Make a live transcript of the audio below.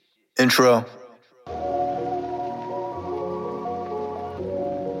Intro.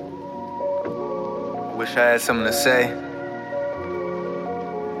 Wish I had something to say.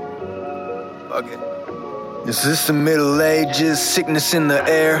 Fuck it. Is this the Middle Ages? Sickness in the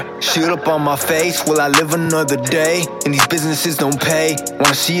air. Shit up on my face. Will I live another day? And these businesses don't pay.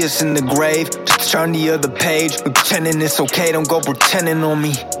 Wanna see us in the grave? Just turn the other page. We pretending it's okay. Don't go pretending on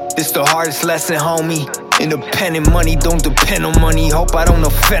me. This the hardest lesson, homie. Independent money don't depend on money. Hope I don't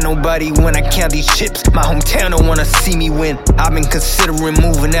offend nobody when I count these chips. My hometown don't wanna see me win. I've been considering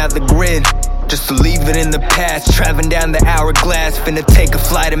moving out the grid, just to leave it in the past. Traveling down the hourglass, finna take a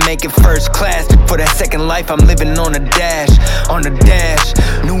flight and make it first class. For that second life I'm living on a dash. On the dash,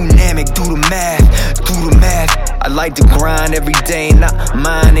 new Namek, do the math, do the math. I like to grind every day, not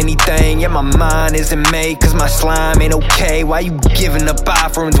mind anything. Yeah, my mind isn't made, cause my slime ain't okay. Why you giving up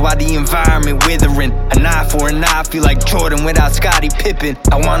offerings while the environment withering? An eye for an eye, feel like Jordan without Scottie Pippen.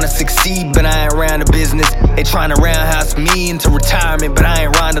 I wanna succeed, but I ain't around the business. They tryna roundhouse me into retirement, but I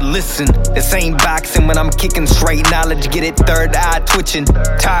ain't around to listen. This ain't boxing when I'm kicking straight knowledge, get it third eye twitching.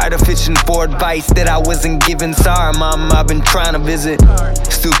 Tired of fishing for advice that I wasn't given. Sorry mama, I've been trying to visit.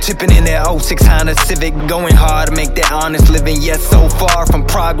 Still tipping in that 06 Honda Civic, going hard to make that honest living. Yet so far from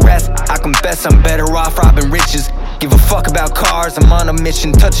progress, I confess I'm better off robbing riches. Give a fuck about cars, I'm on a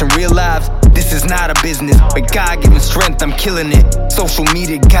mission, touching real lives. This is not a business, but God-given strength, I'm killing it. Social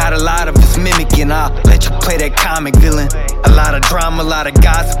media got a lot of us mimicking. I'll let you play that comic villain. A lot of drama, a lot of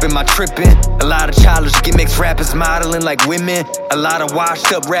gossip in my tripping. A lot of childish gimmicks, rappers modeling like women. A lot of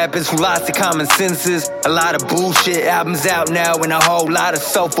washed up rappers who lost their common senses. A lot of bullshit albums out now and a whole lot of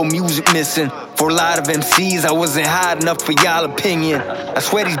soulful music missing. For a lot of MCs, I wasn't hot enough for y'all opinion. I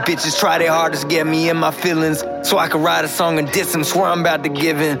swear these bitches try their hardest to get me in my feelings, so I can write a song and diss them, swear I'm about to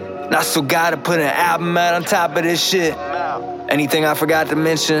give in. And I still gotta put an album out on top of this shit. Anything I forgot to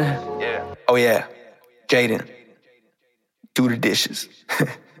mention? Oh yeah, Jaden, do the dishes.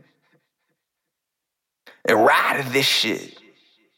 And ride this shit.